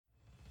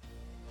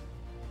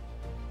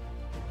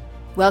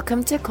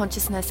Welcome to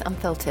Consciousness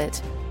Unfiltered.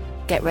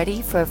 Get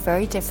ready for a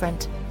very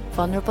different,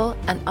 vulnerable,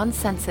 and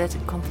uncensored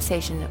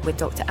conversation with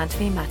Dr.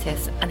 Anthony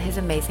Mattis and his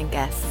amazing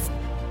guests.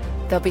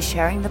 They'll be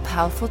sharing the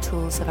powerful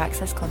tools of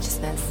Access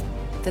Consciousness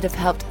that have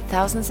helped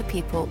thousands of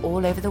people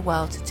all over the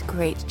world to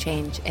create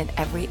change in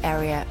every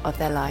area of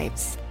their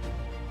lives.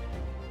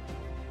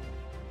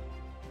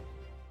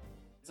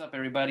 What's up,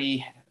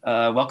 everybody?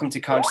 Welcome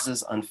to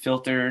Consciousness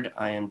Unfiltered.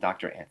 I am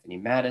Dr. Anthony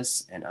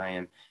Mattis, and I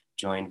am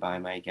joined by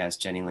my guest,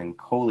 Jenny Lynn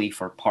Coley,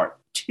 for part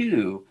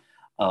 2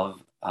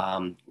 of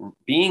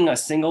being a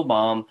single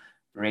mom,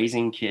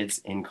 raising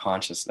kids in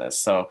consciousness.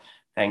 So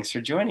thanks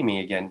for joining me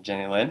again,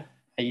 Jenny Lynn.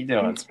 How you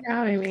doing? Thanks for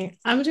having me.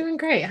 I'm doing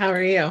great. How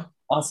are you?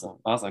 Awesome.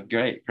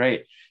 Great.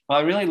 Well,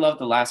 I really loved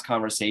the last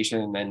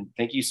conversation, and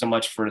thank you so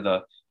much for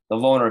the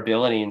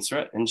vulnerability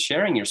and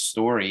sharing your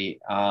story.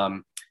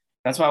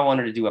 That's why I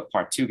wanted to do a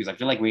part 2, because I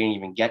feel like we didn't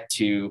even get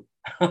to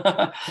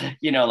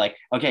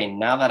okay,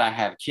 now that I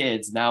have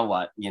kids, now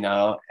what,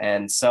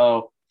 And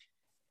so,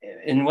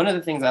 and one of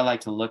the things I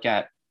like to look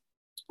at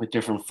with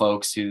different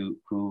folks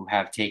who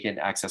have taken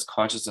Access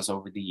Consciousness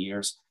over the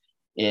years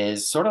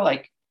is sort of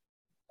like,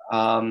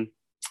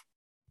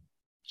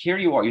 here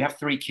you are, you have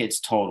 3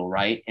 kids total,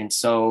 right? And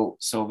so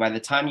by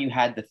the time you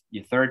had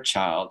your third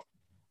child,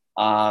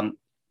 can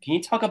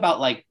you talk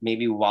about like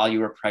maybe while you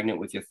were pregnant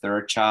with your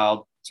third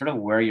child, sort of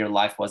where your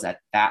life was at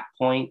that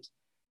point?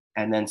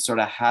 And then sort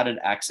of how did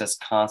Access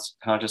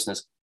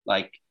Consciousness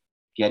like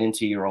get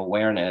into your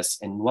awareness,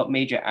 and what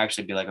made you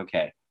actually be like,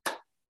 okay,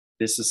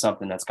 this is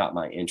something that's got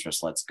my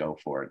interest, let's go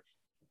for it.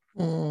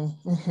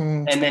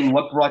 Mm-hmm. And then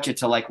what brought you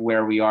to like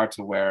where we are,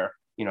 to where,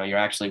 you're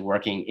actually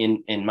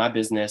working in my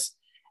business,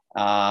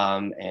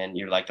 and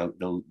you're like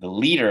the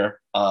leader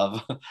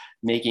of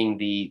making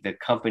the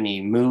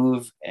company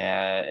move,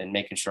 and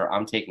making sure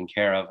I'm taken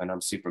care of, and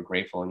I'm super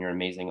grateful, and you're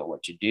amazing at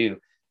what you do.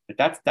 But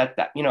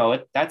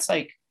that's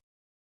like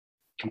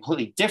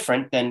completely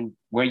different than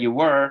where you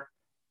were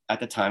at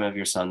the time of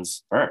your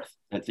son's birth,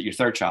 your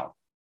third child,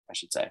 I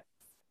should say.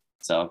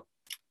 So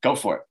go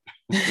for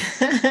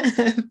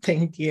it.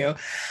 Thank you.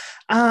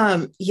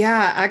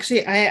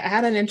 Actually, I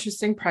had an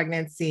interesting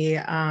pregnancy.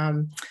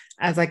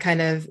 As I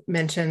kind of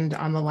mentioned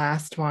on the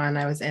last one,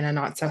 I was in a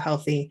not so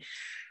healthy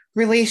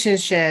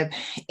relationship.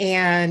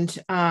 And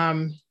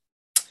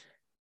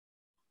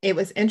it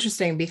was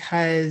interesting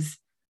because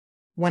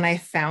when I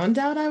found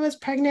out I was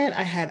pregnant,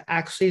 I had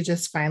actually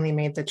just finally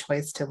made the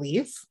choice to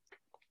leave.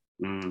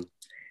 And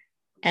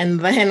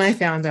then I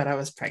found out I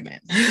was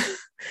pregnant.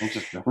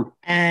 Interesting.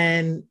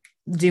 And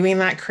doing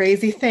that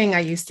crazy thing I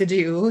used to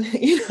do,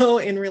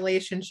 in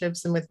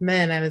relationships and with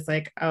men, I was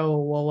like, oh,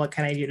 well, what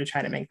can I do to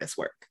try to make this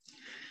work?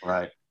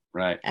 Right.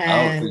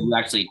 And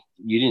So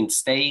you didn't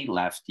stay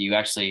left. You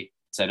actually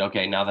said,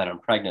 okay, now that I'm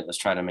pregnant, let's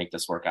try to make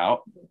this work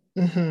out.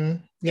 Mm-hmm.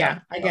 Yeah.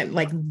 Again,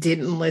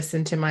 didn't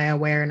listen to my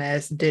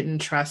awareness, didn't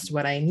trust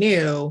what I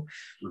knew,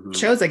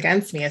 chose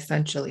against me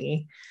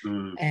essentially.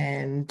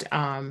 And,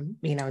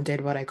 did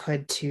what I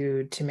could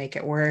to make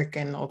it work,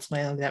 and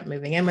ultimately ended up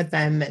moving in with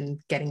them and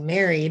getting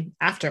married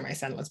after my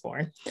son was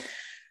born.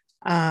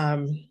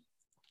 And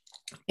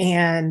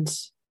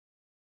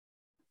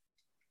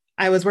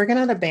I was working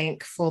at a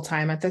bank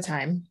full-time at the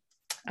time.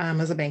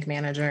 As a bank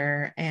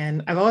manager,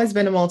 and I've always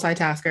been a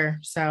multitasker.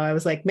 So I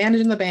was like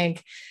managing the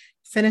bank,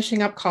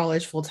 finishing up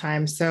college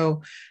full-time.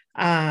 So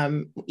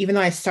even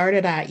though I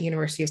started at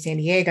University of San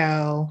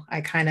Diego, I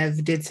kind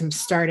of did some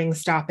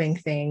stopping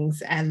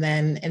things, and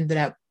then ended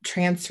up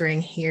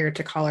transferring here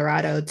to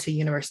Colorado to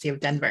University of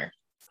Denver.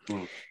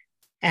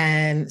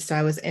 And so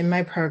I was in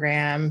my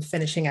program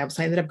finishing up.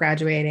 So I ended up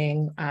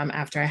graduating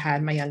after I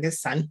had my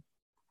youngest son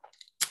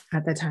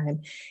at the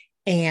time,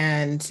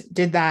 and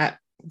did that,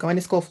 going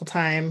to school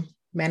full-time,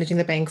 managing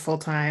the bank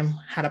full-time,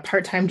 had a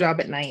part-time job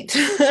at night,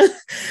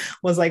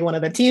 was like one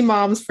of the team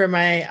moms for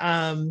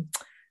my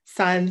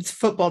son's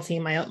football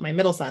team, my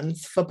middle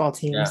son's football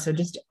team. Yeah. So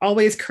just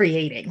always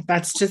creating.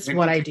 That's just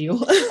what I do.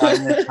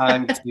 Find the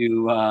time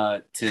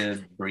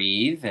to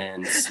breathe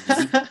and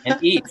sleep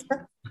and eat.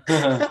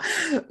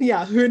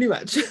 Yeah, pretty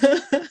much.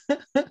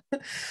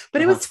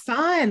 But it was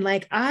fun.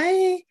 Like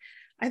I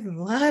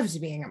loved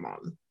being a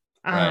mom.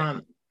 Right.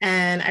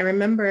 And I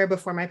remember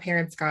before my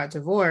parents got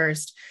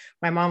divorced,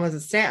 my mom was a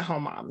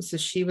stay-at-home mom. So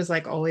she was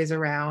like always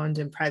around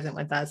and present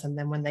with us. And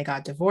then when they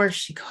got divorced,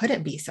 she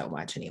couldn't be so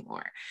much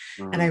anymore.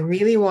 And I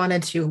really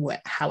wanted to,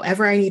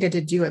 however I needed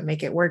to do it,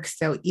 make it work.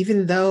 So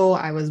even though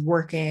I was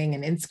working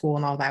and in school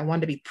and all that, I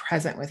wanted to be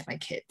present with my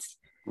kids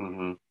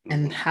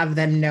and have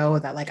them know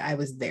that like I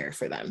was there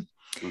for them.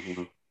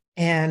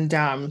 And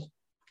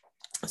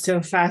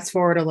so fast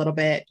forward a little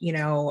bit,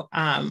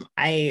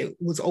 I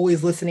was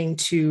always listening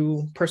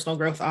to personal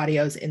growth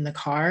audios in the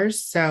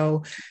cars.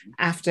 So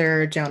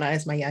after Jonah,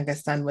 as my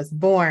youngest son, was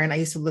born, I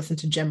used to listen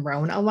to Jim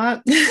Rohn a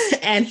lot.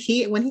 And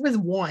when he was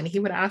 1, he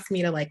would ask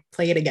me to like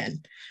play it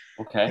again.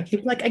 Okay. Like,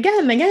 he'd be like,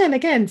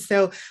 again.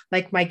 So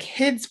like my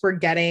kids were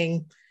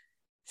getting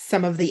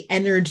some of the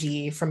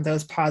energy from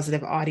those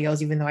positive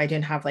audios, even though I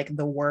didn't have like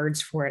the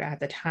words for it at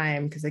the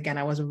time. Because again,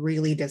 I was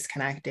really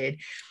disconnected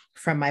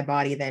from my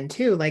body then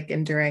too, like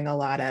enduring a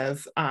lot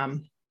of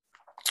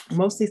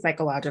mostly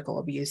psychological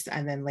abuse,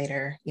 and then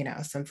later,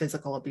 some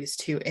physical abuse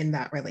too in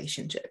that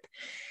relationship.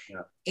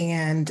 Yeah.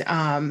 And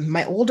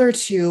my older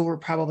two were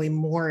probably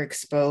more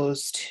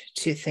exposed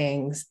to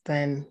things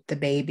than the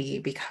baby,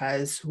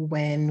 because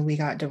when we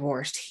got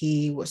divorced,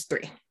 he was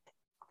 3.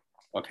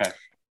 Okay.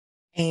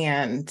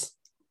 And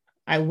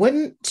I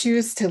wouldn't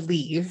choose to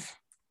leave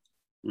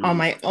on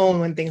my own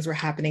when things were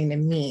happening to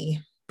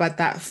me, but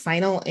that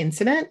final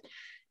incident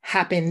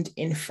happened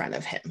in front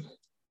of him.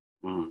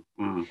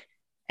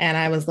 And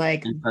I was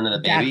like, in front of the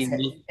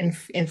baby?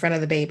 In front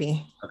of the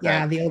baby. Okay.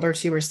 Yeah, the older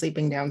two were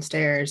sleeping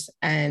downstairs.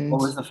 And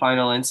what was the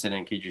final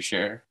incident? Could you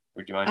share?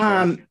 Would you mind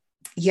sharing?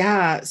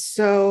 Yeah.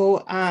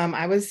 So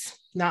I was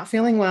not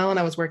feeling well, and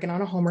I was working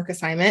on a homework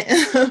assignment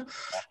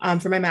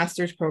for my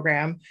master's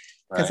program,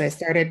 because I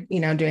started,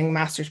 doing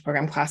master's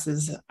program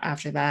classes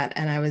after that.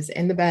 And I was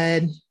in the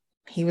bed.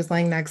 He was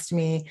laying next to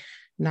me,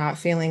 not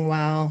feeling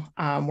well,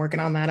 working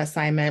on that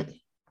assignment.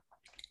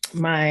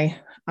 My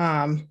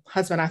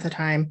husband at the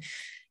time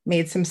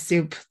made some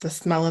soup. The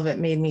smell of it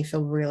made me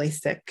feel really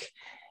sick.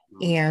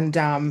 And,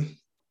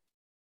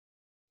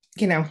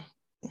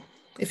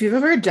 if you've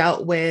ever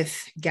dealt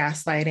with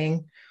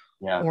gaslighting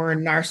or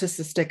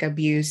narcissistic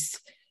abuse,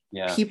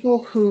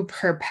 people who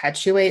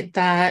perpetuate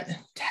that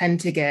tend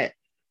to get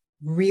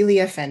really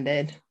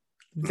offended,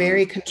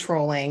 very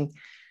controlling,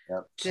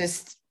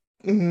 just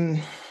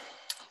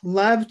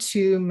love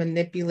to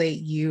manipulate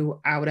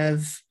you out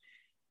of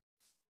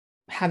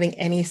having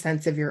any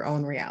sense of your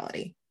own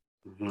reality,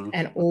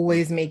 and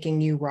always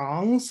making you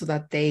wrong so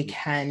that they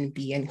can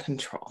be in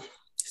control.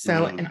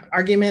 So an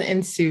argument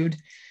ensued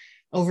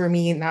over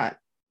me not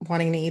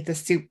wanting to eat the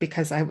soup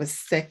because I was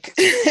sick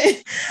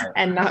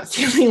and not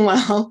feeling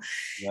well.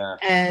 Yeah.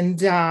 And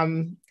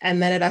then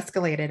it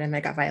escalated and I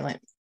got violent.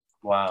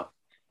 Wow.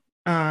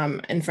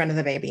 In front of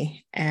the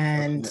baby.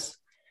 And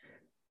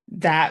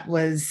that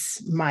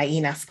was my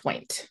enough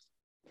point.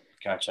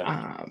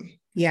 Gotcha.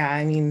 Yeah,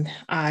 I mean,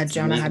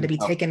 Jonah had to be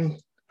taken.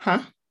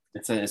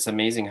 It's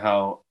amazing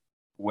how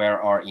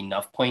where our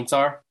enough points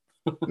are.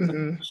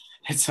 And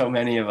so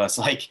many of us,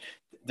 like,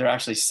 they're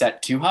actually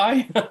set too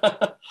high.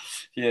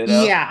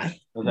 Yeah,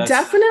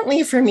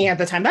 definitely for me at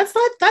the time. That's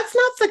not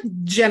the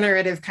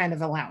generative kind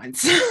of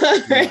allowance.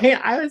 Right?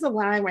 I was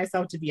allowing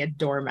myself to be a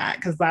doormat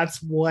because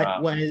that's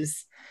what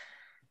was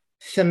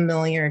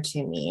familiar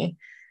to me.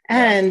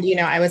 And,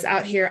 I was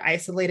out here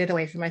isolated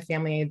away from my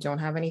family. I don't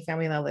have any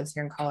family that lives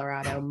here in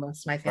Colorado.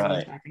 Most of my family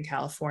is back in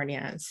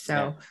California.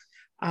 So,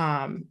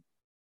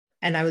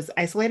 and I was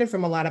isolated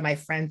from a lot of my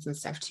friends and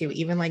stuff too.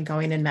 Even like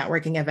going to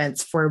networking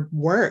events for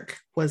work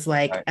was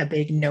like a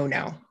big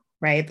no-no,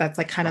 right? That's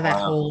like kind of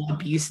that whole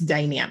abuse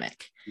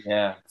dynamic.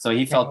 Yeah. So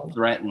he felt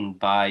threatened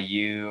by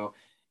you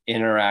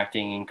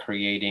interacting and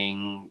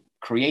creating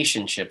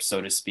creationships,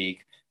 so to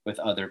speak, with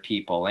other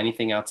people.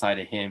 Anything outside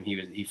of him,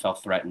 he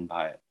felt threatened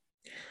by it.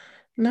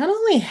 Not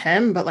only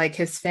him, but like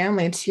his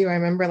family too. I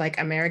remember like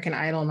American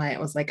Idol night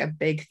was like a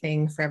big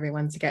thing for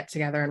everyone to get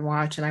together and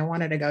watch. And I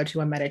wanted to go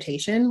to a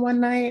meditation one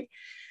night.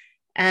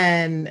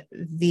 And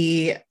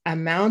the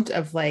amount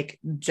of like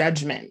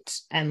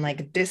judgment and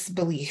like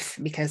disbelief,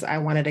 because I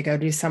wanted to go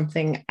do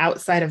something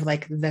outside of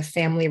like the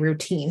family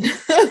routine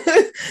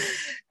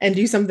and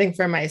do something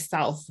for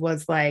myself,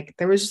 was like,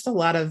 there was just a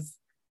lot of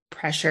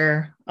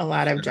pressure, a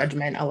lot of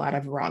judgment, a lot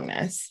of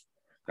wrongness.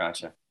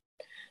 Gotcha.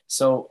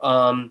 So,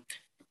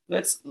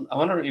 I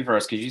want to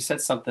reverse, because you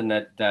said something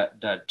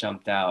that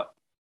jumped out.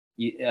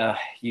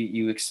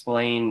 You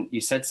explained, you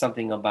said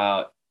something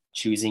about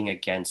choosing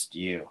against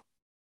you.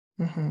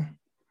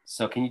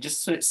 So can you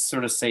just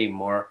sort of say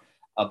more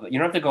of, you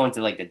don't have to go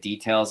into like the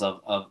details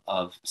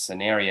of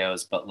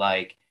scenarios, but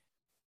like,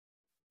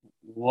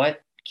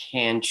 what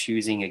can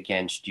choosing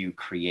against you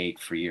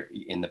create for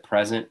in the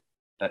present,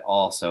 but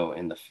also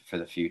for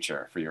the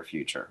future, for your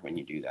future, when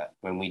we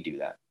do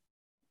that?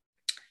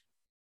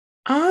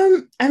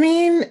 I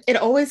mean, it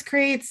always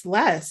creates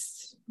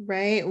less,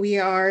 right? We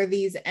are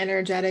these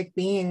energetic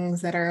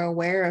beings that are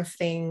aware of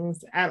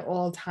things at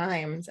all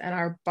times, and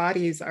our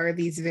bodies are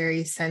these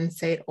very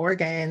sensate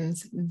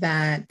organs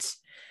that,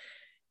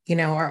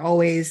 are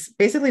always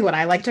basically what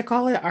I like to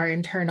call it, our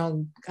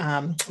internal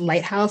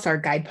lighthouse, our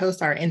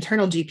guidepost, our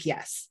internal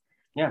GPS.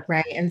 Yeah.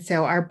 Right. And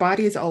so our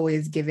body is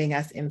always giving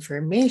us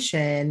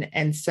information.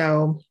 And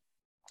so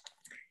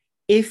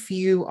if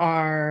you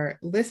are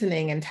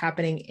listening and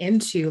tapping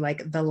into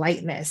like the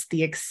lightness,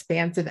 the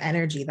expansive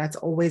energy, that's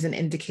always an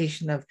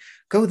indication of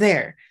go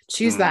there,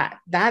 choose that.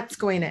 That's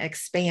going to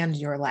expand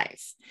your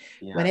life.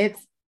 Yeah. When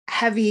it's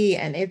heavy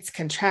and it's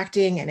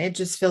contracting and it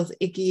just feels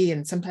icky,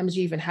 and sometimes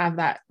you even have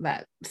that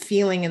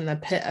feeling in the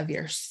pit of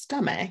your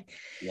stomach.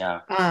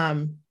 Yeah.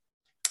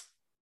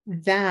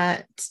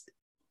 That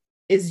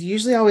is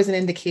usually always an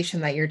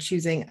indication that you're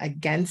choosing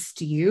against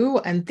you,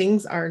 and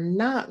things are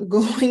not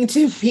going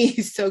to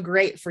be so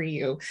great for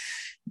you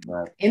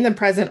in the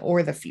present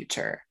or the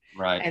future.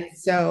 Right. And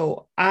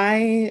so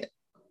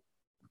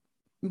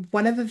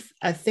one of the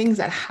things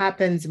that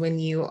happens when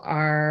you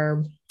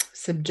are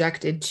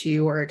subjected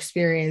to or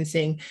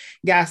experiencing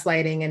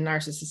gaslighting and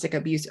narcissistic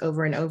abuse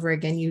over and over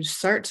again, you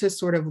start to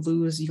sort of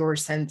lose your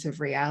sense of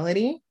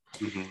reality.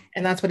 Mm-hmm.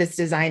 And that's what it's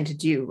designed to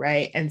do,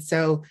 right? And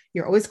so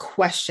you're always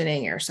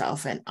questioning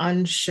yourself and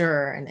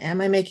unsure, and am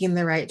I making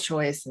the right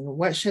choice? And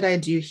what should I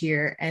do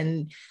here?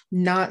 And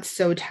not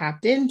so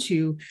tapped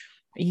into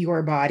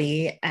your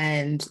body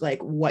and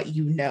like what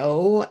you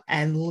know,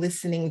 and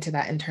listening to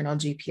that internal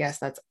GPS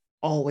that's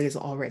always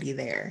already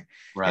there.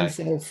 Right. And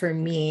so for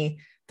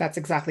me, that's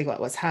exactly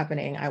what was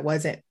happening. I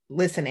wasn't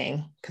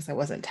listening because I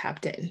wasn't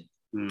tapped in.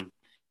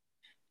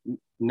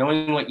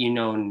 Knowing what you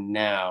know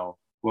now,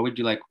 what would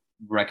you like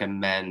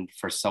recommend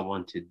for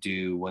someone to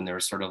do when they're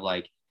sort of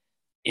like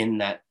in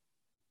that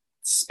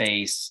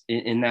space,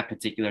 in that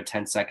particular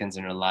 10 seconds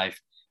in their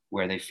life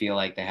where they feel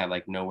like they have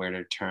like nowhere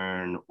to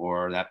turn,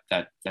 or that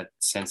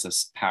sense of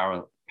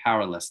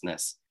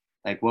powerlessness?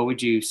 Like, what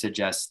would you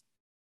suggest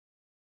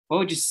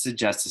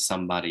to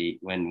somebody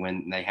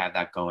when they have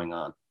that going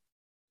on,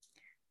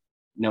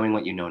 knowing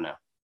what you know now?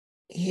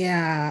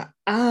 Yeah.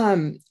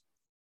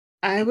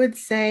 I would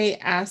say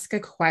ask a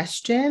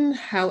question.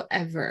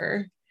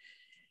 However,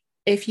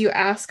 if you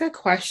ask a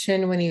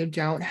question when you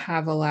don't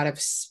have a lot of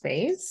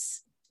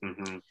space,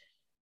 Mm-hmm.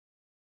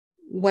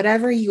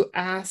 whatever you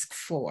ask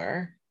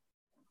for,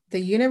 the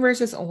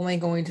universe is only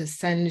going to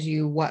send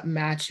you what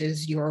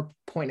matches your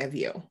point of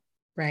view,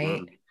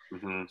 right?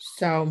 Mm-hmm.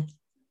 So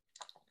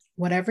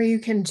whatever you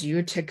can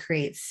do to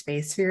create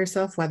space for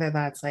yourself, whether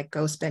that's like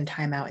go spend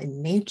time out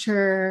in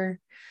nature,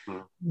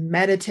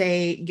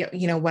 meditate,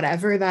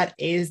 whatever that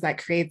is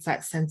that creates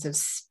that sense of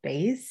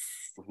space,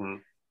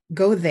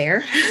 go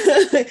there,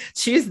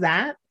 choose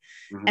that,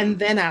 and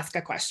then ask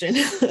a question.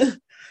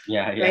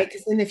 Yeah. Right.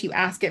 Because then if you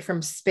ask it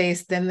from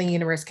space, then the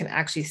universe can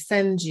actually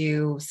send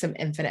you some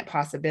infinite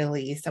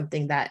possibilities,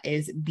 something that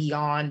is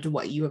beyond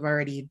what you have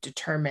already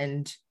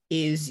determined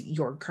is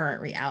your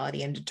current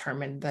reality, and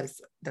determined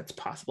that's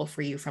possible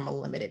for you from a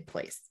limited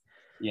place.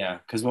 Yeah.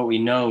 Because what we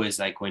know is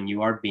like when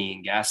you are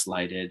being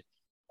gaslighted,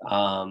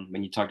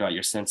 when you talked about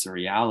your sense of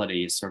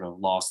reality is sort of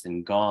lost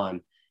and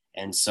gone.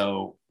 And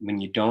so when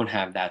you don't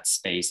have that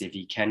space, if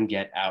you can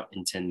get out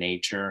into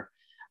nature,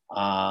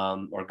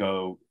 or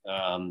go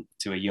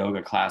to a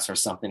yoga class or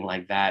something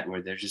like that,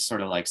 where there's just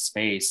sort of like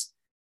space,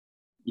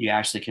 you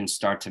actually can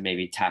start to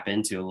maybe tap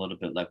into a little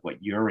bit like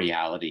what your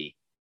reality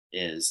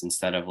is,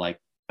 instead of like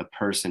the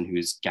person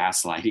who's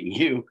gaslighting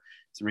you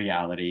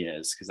reality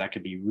is, because that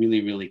could be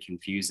really, really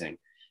confusing.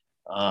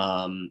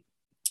 And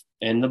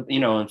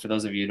and for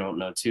those of you who don't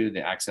know too,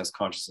 the Access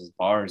Consciousness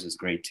bars is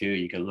great too.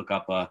 You can look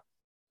up an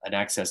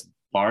Access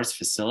bars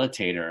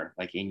facilitator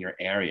like in your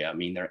area. I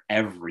mean, they're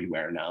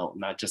everywhere now,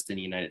 not just in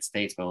the United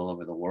States, but all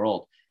over the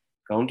world.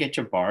 Go and get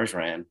your bars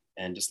ran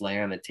and just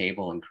lay on the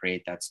table and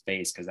create that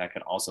space, because that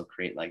could also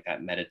create like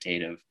that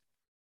meditative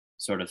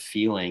sort of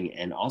feeling,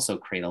 and also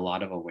create a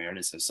lot of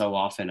awareness. And so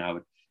often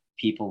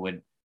you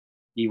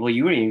were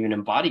even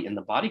in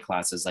the body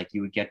classes, like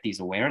you would get these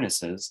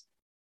awarenesses,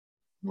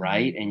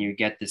 right? And you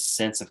get this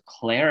sense of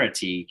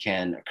clarity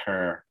can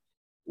occur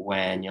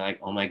when you're like,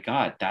 oh my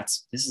God,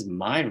 this is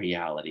my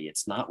reality.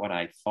 It's not what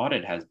I thought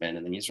it has been.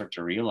 And then you start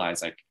to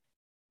realize like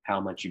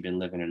how much you've been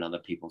living in other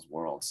people's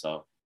worlds.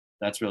 So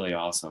that's really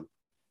awesome.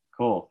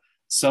 Cool.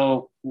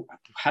 So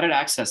how did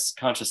Access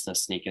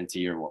Consciousness sneak into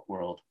your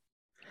world?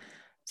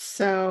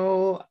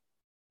 So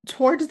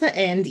towards the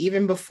end,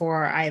 even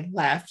before I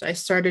left, I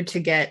started to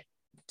get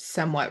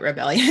somewhat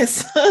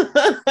rebellious.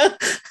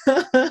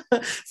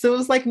 So it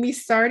was like me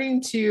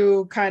starting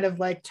to kind of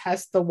like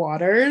test the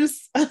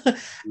waters.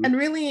 And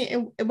really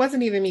it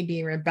wasn't even me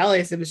being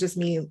rebellious. It was just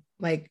me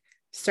like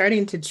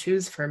starting to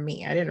choose for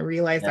me. I didn't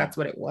realize that's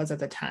what it was at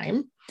the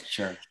time.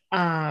 Sure.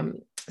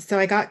 So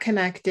I got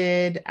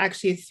connected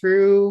actually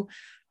through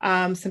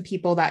some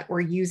people that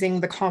were using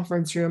the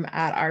conference room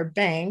at our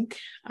bank.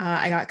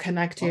 I got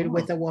connected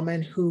with a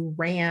woman who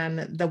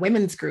ran the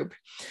women's group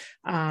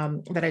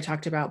that I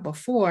talked about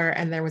before.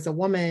 And there was a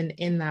woman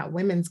in that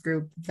women's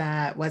group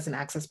that was an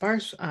Access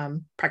Bars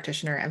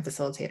practitioner and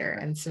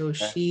facilitator. And so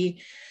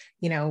she,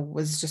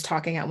 was just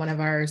talking at one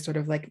of our sort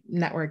of like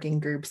networking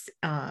groups.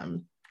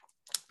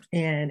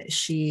 And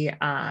she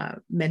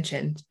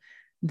mentioned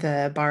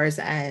the bars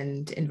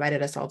and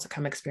invited us all to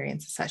come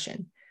experience a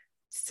session.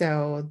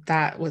 So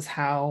that was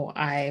how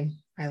I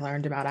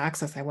learned about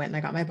Access. I went and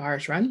I got my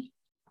bars run.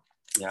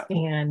 Yeah.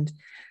 And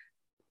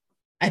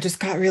I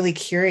just got really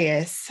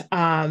curious,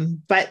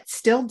 but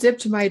still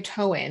dipped my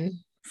toe in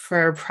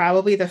for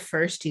probably the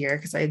first year,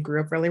 because I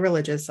grew up really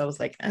religious. So I was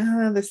like,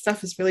 this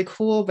stuff is really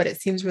cool, but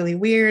it seems really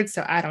weird.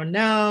 So I don't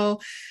know.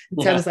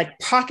 So I was like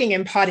pocking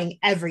and potting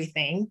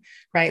everything,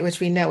 right?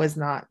 Which we know is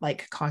not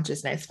like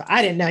consciousness, but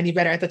I didn't know any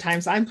better at the time.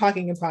 So I'm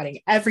pocking and potting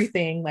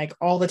everything like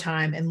all the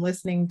time, and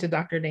listening to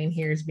Dr. Dane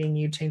Here's Being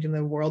You, Changing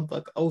the World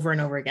book over and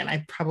over again.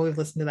 I probably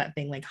listened to that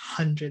thing like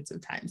hundreds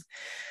of times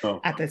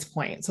at this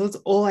point. So it's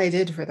all I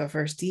did for the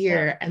first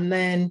year. And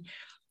then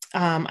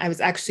I was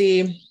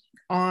actually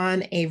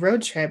on a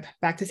road trip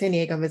back to San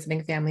Diego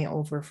visiting family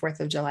over 4th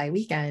of July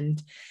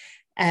weekend.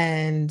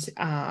 And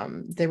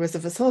there was a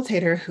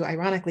facilitator who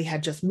ironically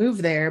had just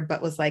moved there,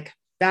 but was like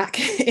back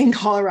in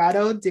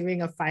Colorado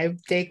doing a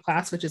 5-day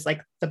class, which is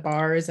like the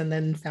bars and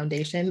then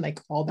foundation, like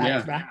all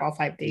back to back, all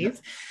 5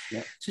 days.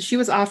 Yeah. So she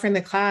was offering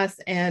the class.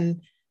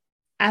 And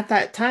at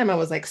that time, I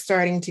was like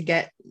starting to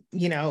get,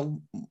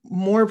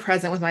 more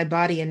present with my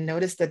body and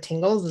notice the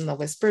tingles and the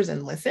whispers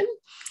and listen.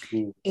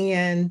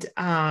 And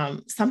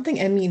something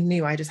in me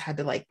knew I just had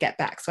to like get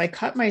back. So I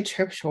cut my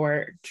trip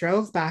short,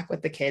 drove back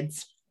with the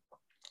kids,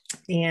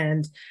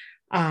 and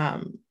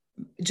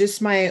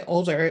just my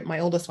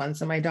oldest one,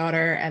 so my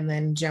daughter and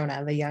then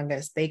Jonah, the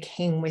youngest, they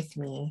came with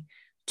me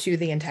to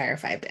the entire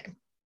 5-day.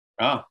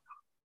 Oh,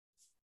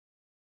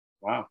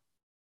 wow.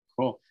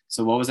 Cool.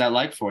 So what was that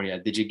like for you?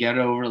 Did you get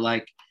over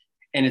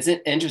and it's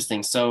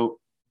interesting. So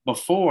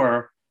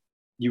before,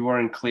 you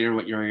weren't clear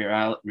what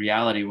your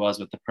reality was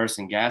with the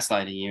person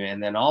gaslighting you.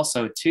 And then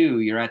also too,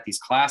 you're at these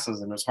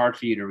classes and it was hard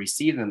for you to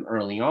receive them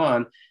early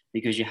on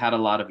because you had a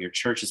lot of your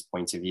church's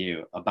points of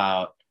view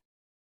about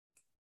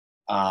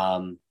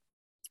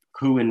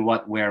who and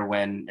what, where,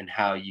 when, and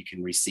how you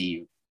can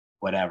receive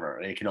whatever.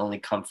 It can only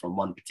come from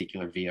one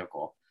particular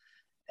vehicle.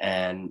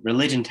 And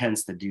religion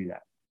tends to do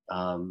that.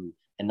 And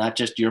not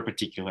just your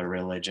particular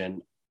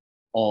religion,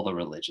 all the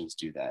religions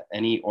do that.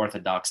 Any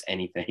orthodox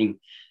anything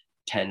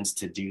tends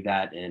to do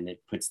that, and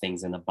it puts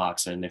things in a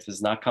box. And if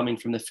it's not coming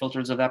from the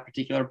filters of that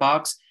particular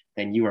box,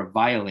 then you are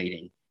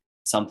violating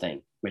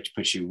something, which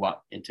puts you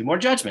into more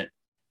judgment.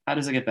 How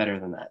does it get better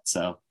than that?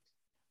 So,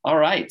 all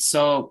right.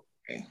 So,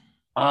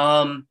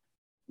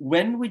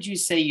 when would you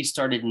say you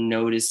started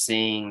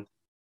noticing,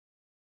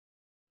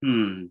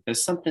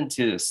 there's something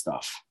to this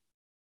stuff?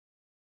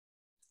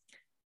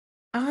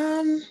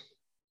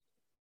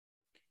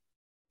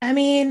 I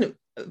mean,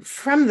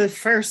 from the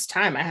first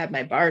time I had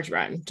my bars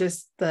run,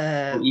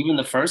 even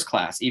the first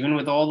class, even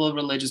with all the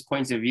religious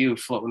points of view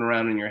floating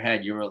around in your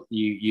head,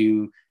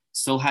 you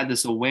still had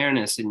this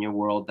awareness in your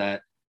world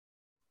that,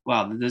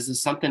 wow,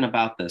 there's something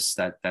about this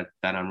that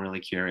I'm really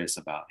curious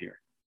about here.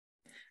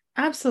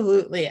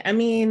 Absolutely. I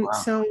mean, wow.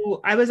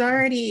 So I was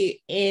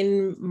already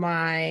in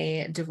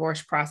my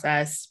divorce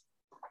process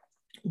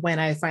when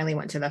I finally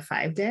went to the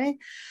 5-day.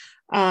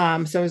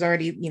 So I was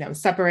already,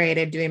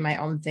 separated, doing my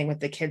own thing with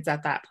the kids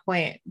at that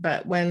point.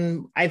 But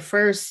when I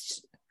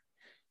first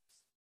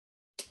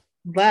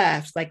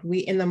left,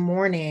 in the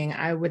morning,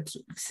 I would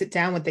sit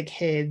down with the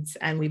kids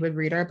and we would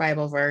read our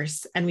Bible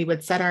verse and we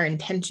would set our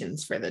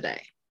intentions for the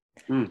day.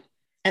 And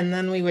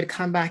then we would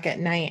come back at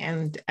night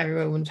and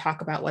everyone would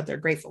talk about what they're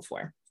grateful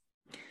for.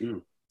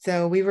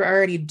 So we were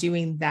already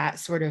doing that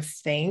sort of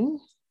thing.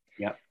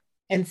 Yep.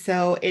 And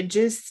so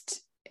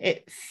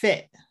it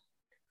fit.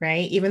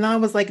 Right. Even though I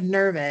was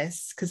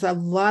nervous, because a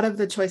lot of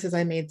the choices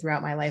I made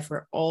throughout my life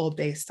were all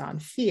based on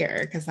fear,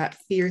 because that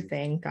fear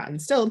thing got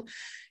instilled,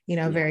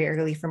 very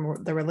early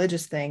from the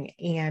religious thing.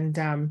 And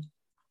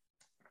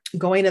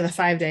going to the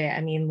 5-day,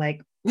 I mean,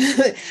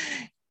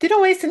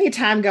 didn't waste any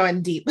time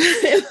going deep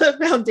in the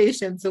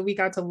foundation. So we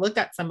got to look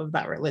at some of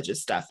that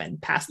religious stuff and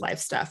past life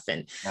stuff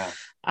and,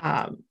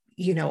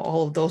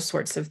 all of those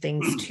sorts of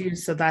things too.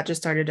 So that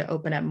just started to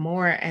open up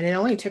more. And it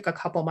only took a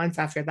couple months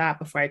after that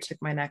before I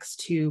took my next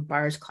 2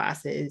 bars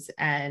classes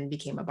and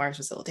became a bars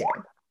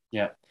facilitator.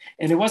 Yeah.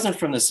 And it wasn't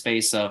from the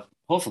space of,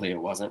 hopefully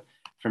it wasn't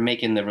from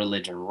making the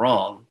religion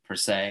wrong per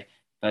se,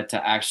 but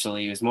to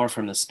actually, it was more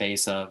from the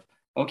space of,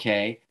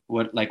 okay,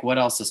 what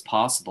else is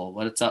possible?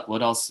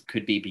 What else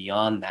could be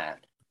beyond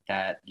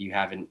that you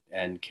haven't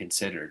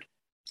considered?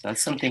 So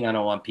that's something I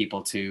don't want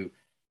people to,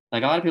 a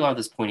lot of people have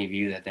this point of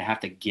view that they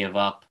have to give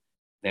up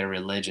their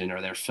religion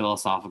or their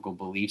philosophical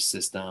belief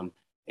system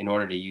in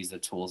order to use the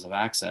tools of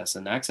access.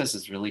 And access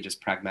is really just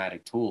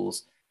pragmatic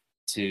tools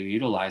to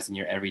utilize in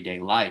your everyday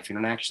life. You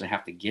don't actually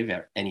have to give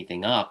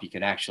anything up. You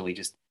could actually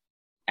just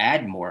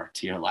add more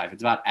to your life.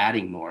 It's about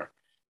adding more,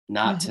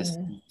 not to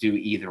do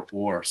either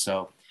or.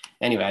 So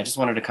anyway, I just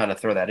wanted to kind of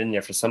throw that in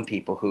there for some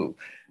people who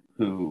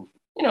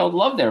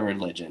love their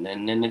religion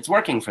and it's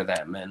working for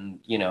them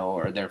and,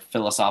 or their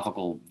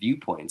philosophical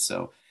viewpoints.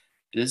 So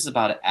this is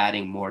about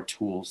adding more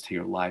tools to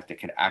your life that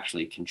could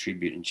actually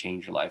contribute and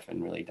change your life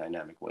in really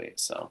dynamic ways.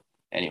 So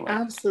anyway.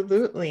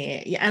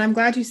 Absolutely. Yeah. And I'm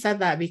glad you said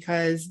that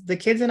because the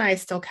kids and I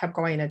still kept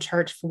going to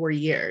church for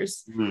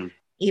years,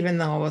 even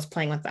though I was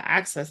playing with the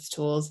access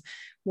tools.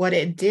 What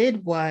it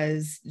did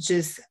was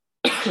just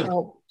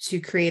help to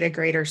create a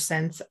greater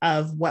sense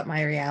of what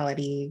my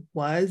reality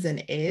was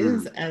and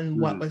is and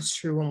what was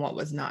true and what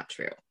was not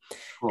true.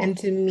 Cool. And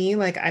to me,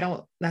 I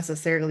don't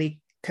necessarily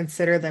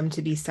consider them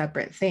to be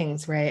separate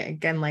things, right?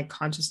 Again,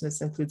 consciousness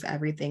includes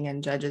everything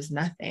and judges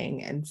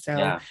nothing. And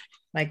so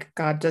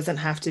God doesn't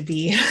have to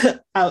be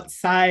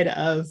outside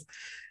of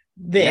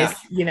this,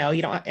 you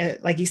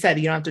don't, like you said,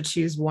 you don't have to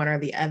choose one or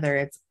the other.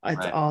 It's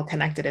right. All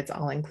connected. It's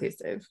all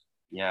inclusive.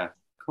 Yeah.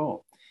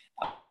 Cool.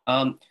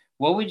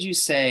 What would you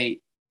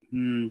say,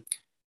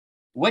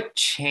 what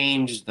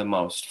changed the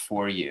most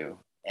for you?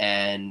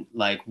 And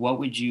what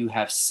would you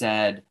have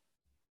said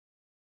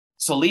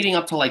So leading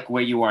up to like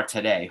where you are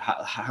today,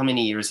 how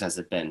many years has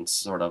it been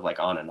sort of like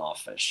on and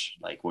off-ish?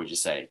 Like, would you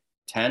say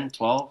 10,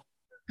 12?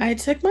 I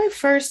took my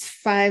first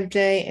 5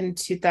 day in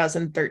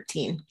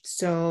 2013.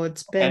 So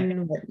it's Okay.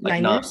 been what,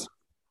 Like 9 years? none.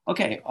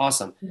 Okay,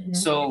 awesome. Mhm.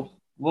 So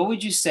what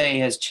would you say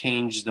has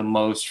changed the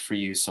most for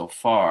you so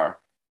far?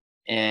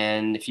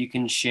 And if you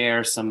can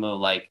share some of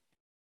like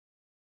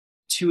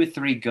two or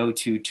three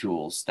go-to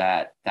tools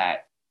that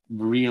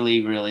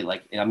really, really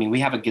like, I mean,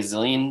 we have a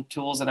gazillion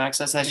tools and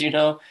access, as you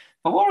know,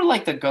 but what were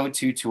like the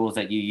go-to tools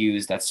that you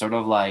use that sort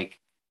of like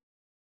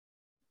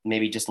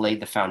maybe just laid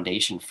the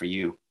foundation for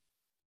you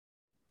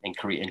and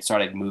create and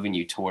started moving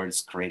you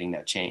towards creating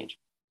that change?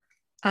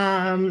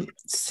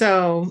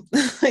 So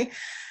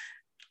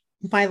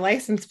my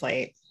license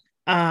plate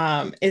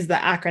is the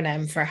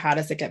acronym for how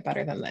does it get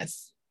better than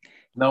this?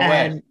 No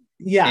way. And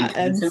yeah,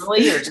 and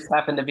Intentionally or just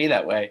happened to be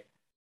that way?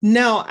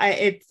 no,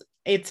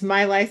 it's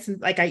my license.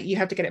 Like you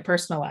have to get it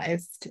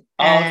personalized.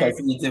 Oh, okay. And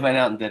So you went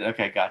out and did.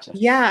 Okay, gotcha.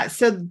 yeah,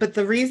 so but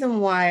the reason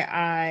why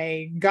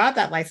I got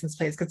that license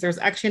plate is because there's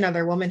actually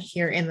another woman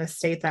here in the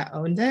state that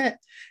owned it.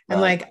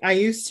 And Right. like I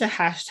used to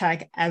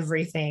hashtag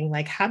everything,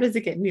 like how does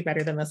it get me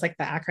better than this? Like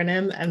the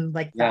acronym and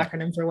like the Yeah.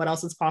 acronym for what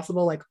else is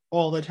possible, like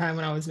all the time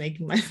when I was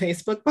making my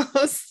Facebook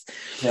posts.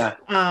 Yeah.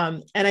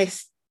 And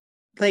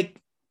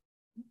like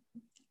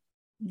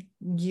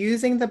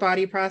using the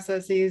body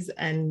processes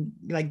and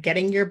like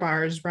getting your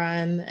bars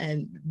run,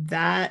 and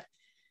that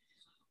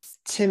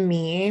to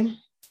me,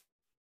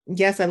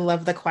 yes, I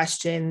love the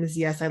questions.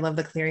 Yes, I love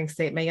the clearing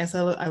statement. Yes,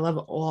 I love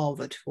all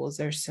the tools.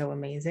 They're so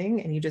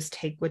amazing. And you just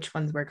take which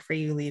ones work for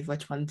you, leave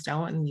which ones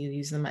don't, and you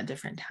use them at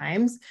different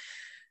times.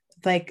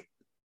 Like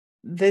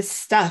this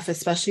stuff,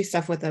 especially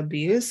stuff with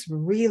abuse,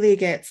 really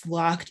gets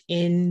locked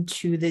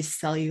into this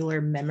cellular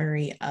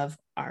memory of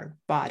our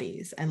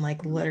bodies and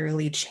like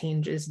literally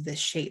changes the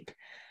shape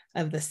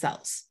of the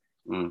cells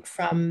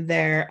from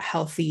their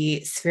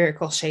healthy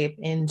spherical shape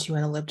into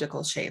an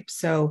elliptical shape.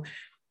 So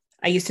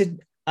I used to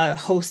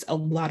host a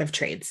lot of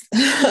trades.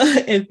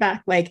 In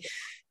fact, like,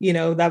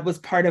 that was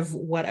part of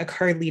what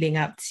occurred leading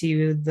up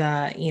to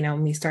the,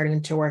 me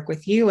starting to work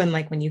with you. And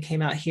like when you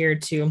came out here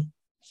to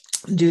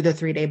do the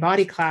 3-day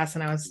body class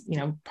and I was,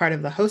 part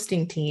of the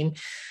hosting team,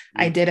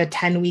 I did a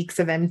 10 weeks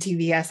of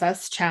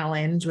MTVSS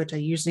challenge, which I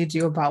usually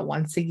do about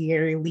once a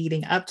year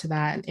leading up to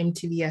that. And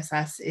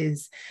MTVSS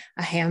is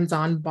a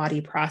hands-on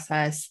body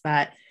process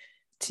that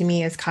to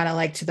me is kind of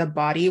like to the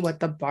body what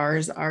the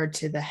bars are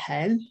to the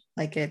head.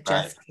 Like it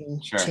just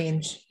can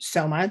change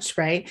so much,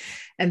 right?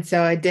 And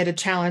so I did a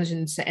challenge,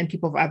 and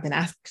people have been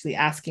actually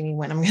asking me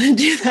when I'm going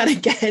to do that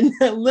again.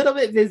 A little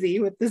bit busy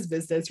with this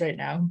business right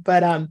now,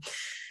 but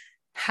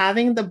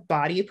having the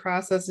body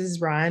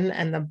processes run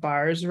and the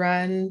bars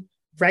run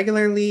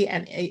regularly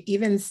and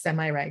even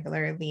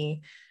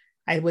semi-regularly,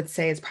 I would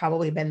say has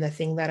probably been the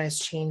thing that has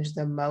changed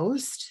the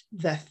most,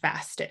 the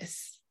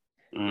fastest.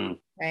 Right?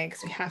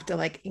 Because we have to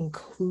like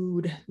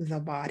include the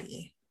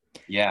body.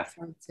 Yeah.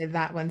 So I'd say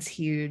that one's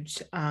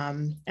huge.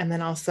 And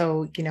then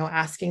also,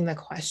 asking the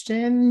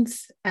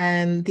questions,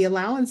 and the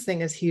allowance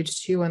thing is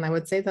huge too. And I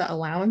would say the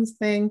allowance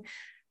thing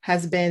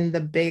has been the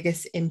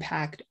biggest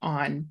impact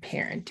on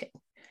parenting,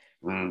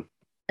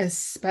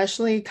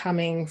 especially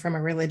coming from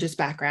a religious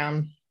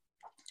background,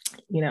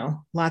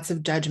 lots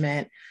of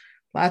judgment,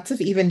 lots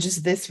of even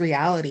just this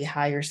reality,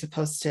 how you're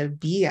supposed to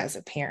be as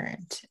a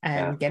parent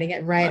and getting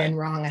it right and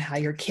wrong, and how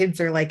your kids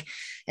are like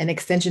an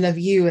extension of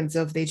you. And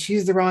so if they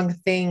choose the wrong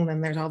thing,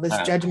 then there's all this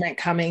judgment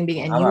coming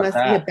and you must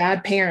be a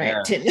bad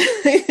parent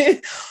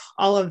and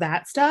all of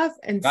that stuff.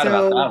 And so,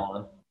 about that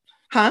one.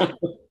 Huh?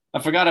 I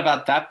forgot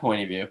about that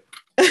point of view.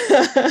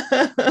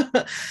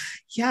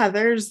 Yeah,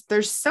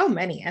 there's so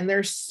many, and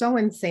they're so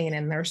insane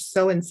and they're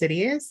so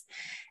insidious.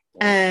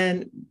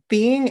 And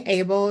being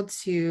able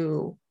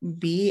to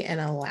be an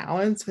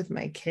allowance with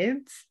my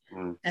kids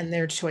and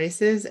their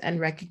choices and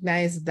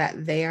recognize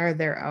that they are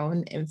their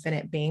own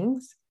infinite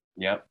beings.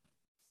 Yep.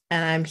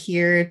 And I'm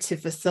here to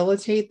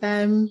facilitate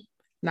them,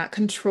 not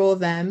control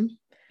them,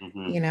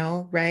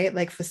 right?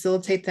 Like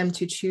facilitate them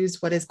to choose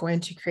what is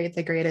going to create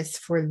the greatest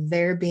for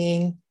their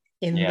being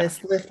in this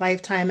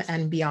lifetime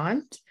and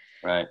beyond.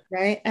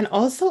 Right. And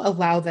also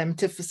allow them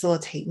to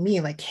facilitate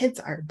me. Like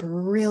kids are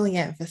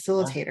brilliant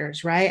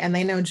facilitators, right? And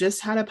they know just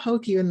how to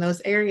poke you in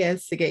those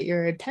areas to get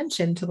your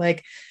attention, to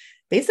like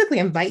basically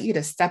invite you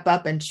to step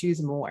up and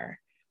choose more.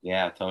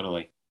 Yeah,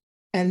 totally.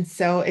 And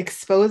so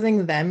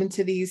exposing them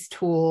to these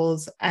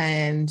tools,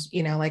 and,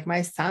 like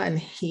my son,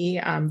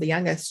 he, the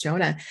youngest,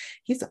 Jonah,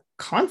 he's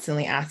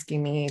constantly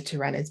asking me to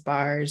run his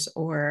bars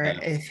or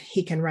if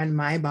he can run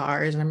my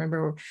bars. And I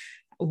remember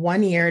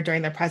one year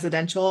during the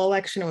presidential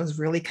election, it was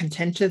really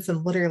contentious,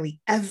 and literally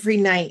every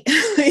night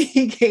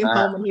he came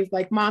home and he's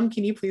like, "Mom,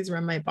 can you please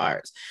run my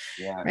bars?"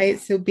 Right.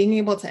 So being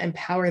able to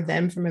empower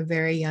them from a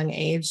very young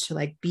age to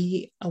like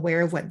be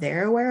aware of what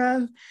they're aware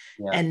of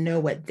and know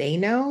what they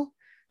know.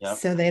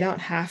 So they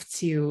don't have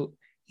to,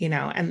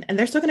 and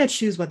they're still going to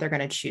choose what they're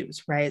going to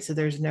choose. Right. So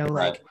there's no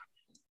like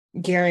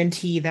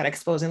guarantee that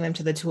exposing them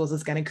to the tools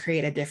is going to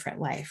create a different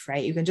life,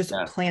 right? You can just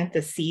Yeah. plant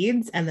the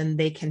seeds and then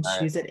they can Right.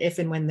 choose it if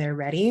and when they're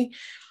ready.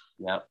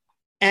 Yep.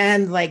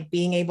 And like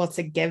being able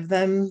to give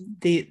them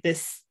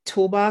this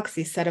toolbox,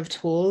 these set of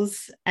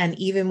tools, and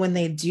even when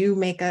they do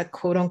make a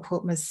quote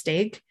unquote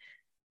mistake,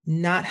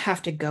 not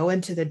have to go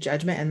into the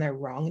judgment and the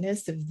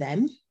wrongness of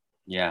them.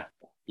 Yeah.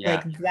 Yeah.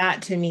 Like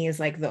that to me is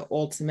like the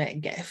ultimate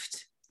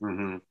gift.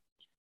 Mm-hmm.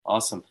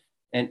 Awesome.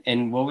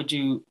 And what would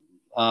you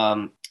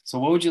so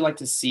what would you like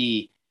to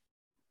see?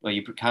 Well,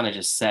 you kind of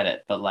just said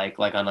it, but like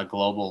on a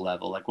global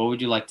level, like what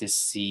would you like to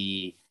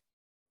see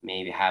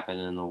maybe happen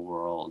in the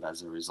world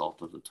as a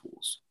result of the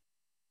tools?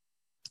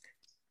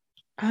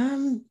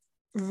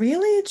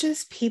 Really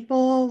just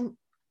people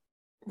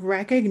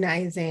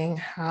recognizing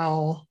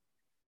how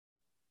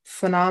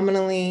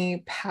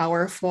phenomenally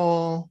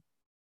powerful,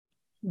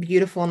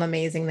 beautiful, and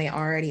amazing they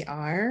already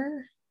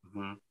are.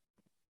 Mm-hmm.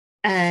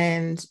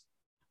 And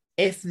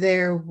if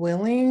they're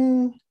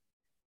willing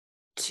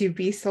to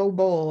be so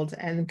bold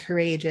and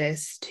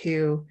courageous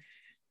to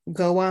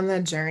go on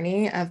the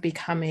journey of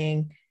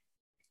becoming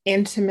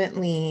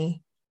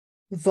intimately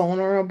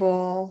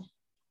vulnerable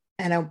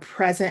and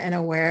present and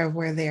aware of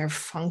where they are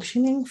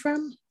functioning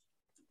from,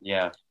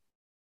 Yeah.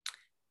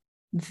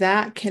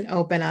 that can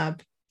open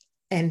up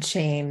and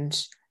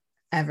change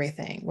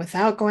everything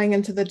without going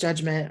into the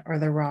judgment or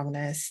the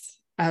wrongness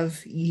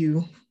of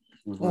you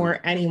Mm-hmm. or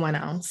anyone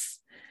else.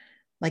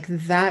 Like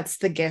that's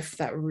the gift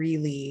that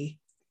really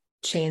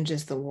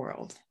changes the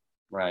world.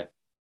 Right.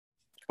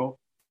 Cool.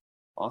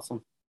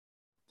 Awesome.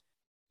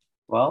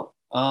 Well,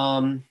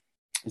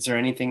 is there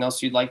anything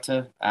else you'd like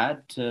to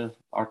add to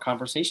our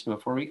conversation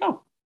before we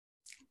go?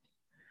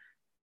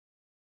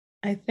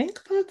 I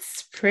think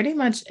that's pretty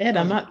much it.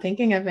 I'm not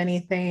thinking of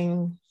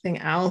anything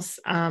else.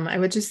 I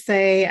would just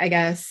say, I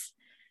guess,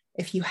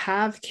 if you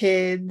have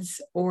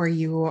kids or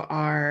you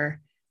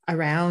are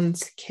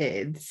around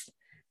kids,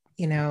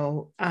 you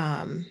know,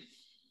 and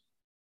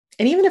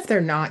even if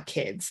they're not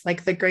kids,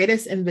 like the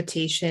greatest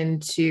invitation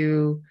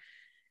to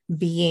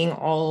being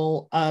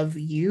all of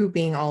you,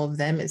 being all of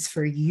them is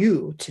for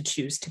you to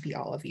choose to be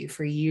all of you,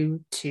 for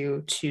you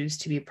to choose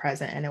to be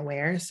present and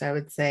aware. So I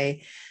would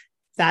say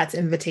that's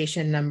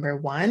invitation number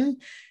one.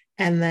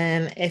 And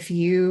then if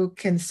you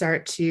can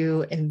start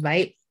to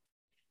invite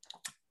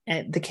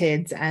the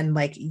kids and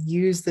like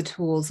use the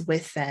tools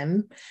with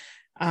them,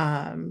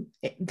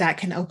 that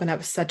can open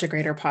up such a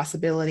greater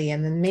possibility.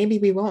 And then maybe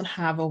we won't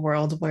have a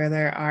world where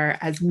there are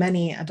as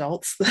many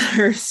adults that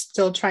are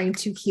still trying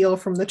to heal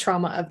from the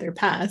trauma of their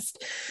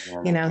past.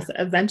 Yeah. You know, so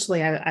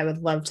eventually I would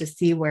love to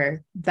see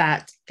where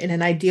that, in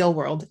an ideal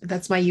world,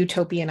 that's my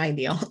utopian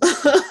ideal,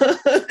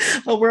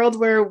 a world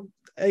where,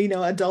 you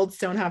know, adults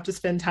don't have to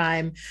spend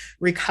time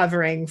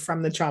recovering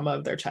from the trauma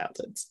of their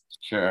childhoods.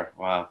 Sure.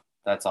 Wow.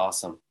 That's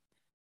awesome.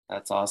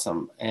 That's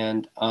awesome.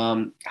 And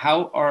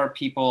how are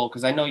people,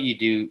 because I know you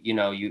do, you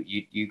know,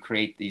 you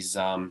create these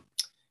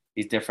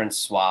different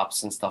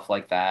swaps and stuff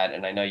like that.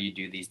 And I know you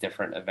do these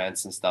different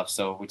events and stuff.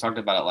 So we talked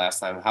about it last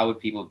time. How would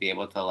people be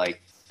able to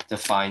like to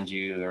find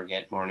you or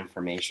get more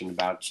information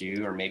about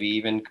you, or maybe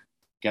even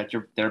get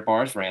their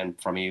bars ran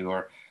from you,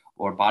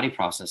 or body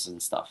processes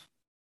and stuff?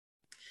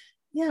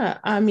 Yeah,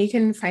 you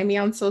can find me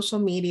on social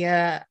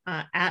media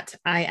at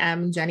I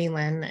am Jenny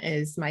Lynn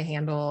is my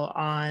handle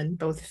on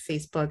both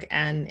Facebook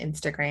and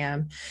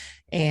Instagram.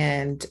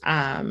 And,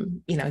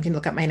 you know, you can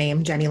look up my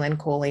name, Jenny Lynn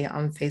Coley,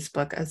 on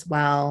Facebook as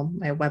well.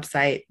 My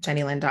website,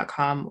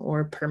 jennylynn.com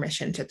or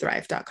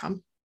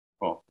permissiontothrive.com.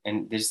 Cool.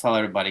 And just tell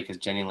everybody, because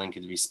Jenny Lynn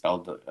could be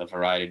spelled a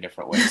variety of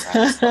different ways.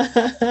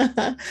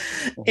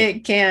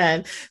 It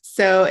can.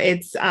 So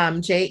it's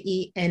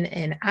JENNILYNNE.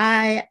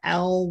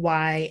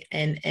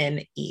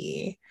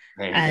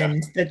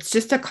 And it's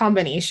just a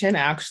combination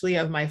actually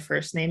of my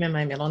first name and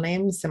my middle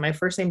name. So my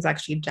first name is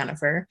actually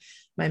Jennifer.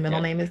 My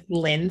middle name is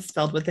Lynn,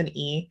 spelled with an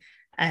E.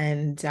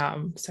 And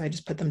so I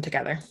just put them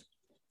together.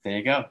 There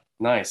you go.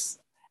 Nice.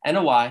 And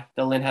a Y.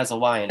 The Lynn has a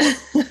Y in it.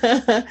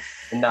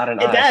 And not an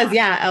I. It does,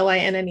 yeah.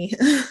 LINNE.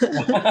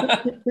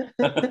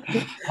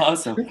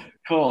 Awesome.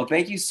 Cool.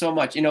 Thank you so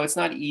much. You know, it's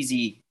not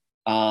easy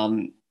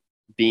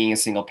being a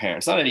single parent.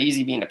 It's not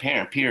easy being a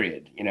parent,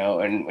 period. You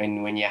know,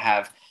 and when you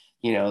have,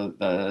 you know,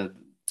 the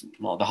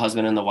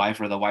husband and the wife,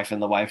 or the wife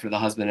and the wife, or the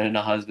husband and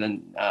the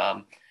husband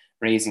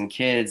raising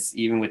kids,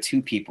 even with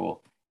two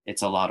people,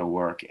 it's a lot of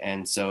work.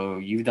 And so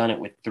you've done it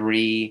with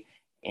three,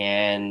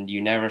 and you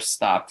never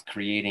stopped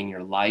creating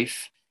your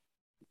life.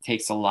 It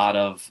takes a lot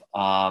of,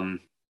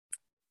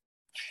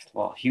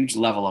 huge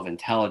level of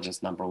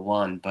intelligence, number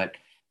one, but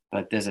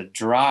there's a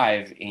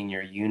drive in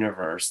your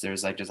universe.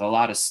 There's a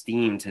lot of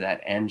steam to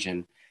that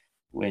engine,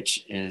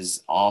 which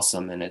is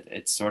awesome. And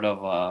it's sort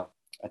of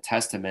a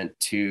testament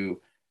to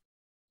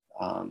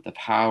the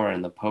power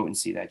and the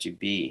potency that you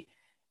be.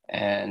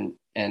 And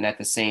at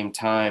the same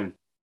time,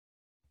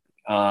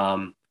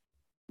 no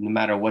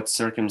matter what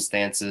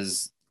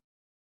circumstances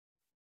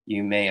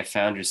you may have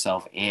found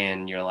yourself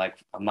in, you're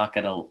like, I'm not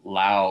going to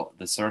allow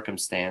the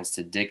circumstance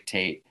to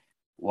dictate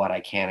what I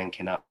can and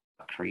cannot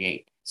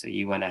create. So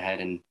you went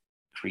ahead and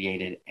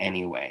created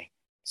anyway.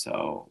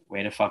 So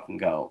way to fucking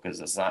go. Because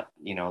it's not,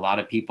 you know, a lot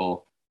of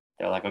people,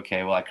 they're like,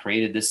 okay, well, I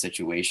created this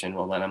situation.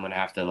 Well, then I'm going to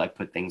have to like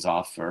put things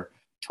off for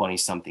 20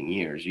 something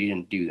years. You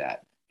didn't do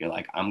that. You're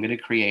like, I'm going to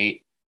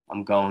create,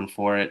 I'm going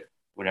for it,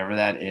 whatever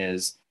that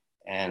is.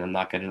 And I'm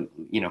not going to,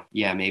 you know,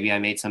 yeah, maybe I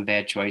made some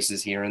bad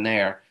choices here and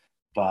there,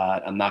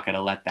 but I'm not going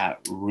to let that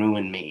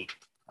ruin me.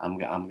 I'm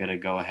going to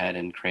go ahead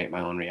and create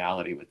my own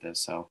reality with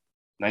this. So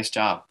nice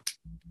job.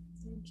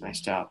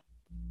 Nice job.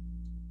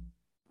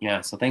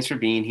 Yeah. So thanks for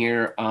being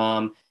here.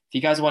 If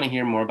you guys want to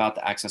hear more about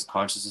the Access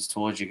Consciousness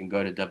tools, you can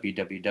go to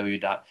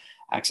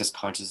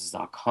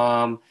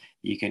www.accessconsciousness.com.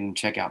 You can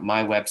check out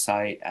my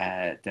website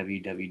at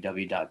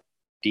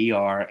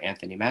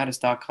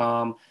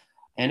www.dranthonymattis.com.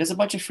 And there's a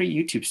bunch of free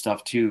YouTube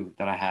stuff too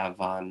that I have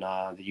on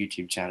the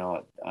YouTube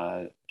channel,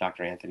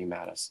 Dr. Anthony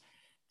Mattis.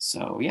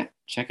 So yeah,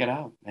 check it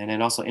out. And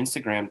then also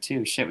Instagram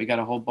too. Shit, we got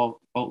a whole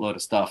boatload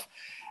of stuff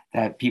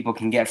that people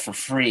can get for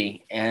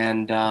free.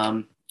 And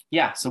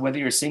yeah, so whether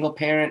you're a single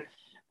parent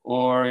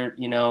or,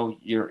 you know,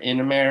 you're in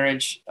a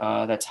marriage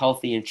that's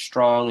healthy and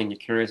strong and you're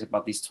curious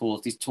about these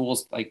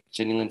tools, like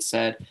Jenny Lynn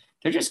said,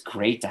 they're just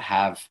great to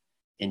have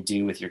and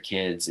do with your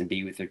kids and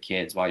be with your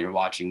kids while you're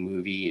watching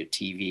movie or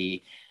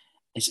TV.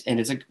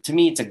 To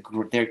me,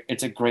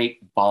 it's a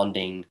great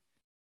bonding.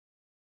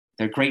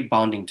 They're great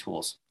bonding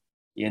tools,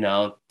 you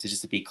know,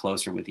 to be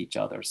closer with each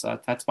other. So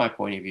that's my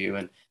point of view.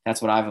 And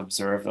that's what I've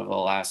observed over the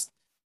last,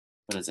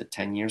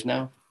 10 years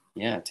now?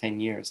 Yeah,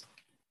 10 years,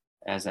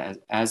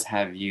 as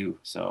have you.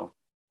 So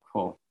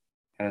cool.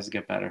 How does it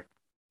get better?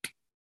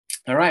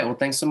 All right. Well,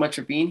 thanks so much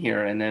for being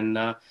here. And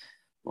then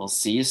we'll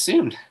see you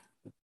soon.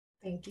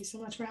 Thank you so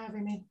much for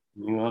having me.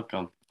 You're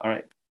welcome. All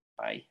right.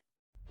 Bye.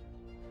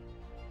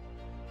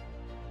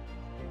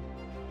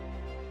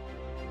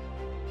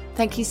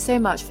 Thank you so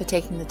much for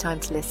taking the time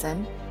to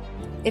listen.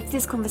 If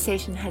this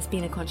conversation has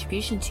been a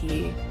contribution to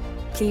you,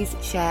 please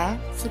share,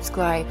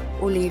 subscribe,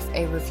 or leave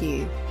a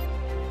review.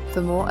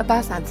 For more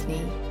about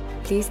Anthony,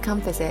 please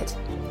come visit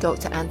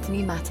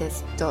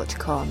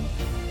dranthonymattis.com.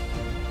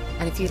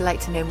 And if you'd like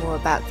to know more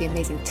about the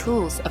amazing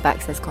tools of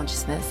Access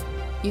Consciousness,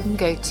 you can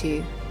go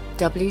to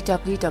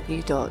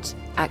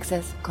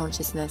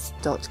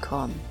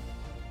www.accessconsciousness.com.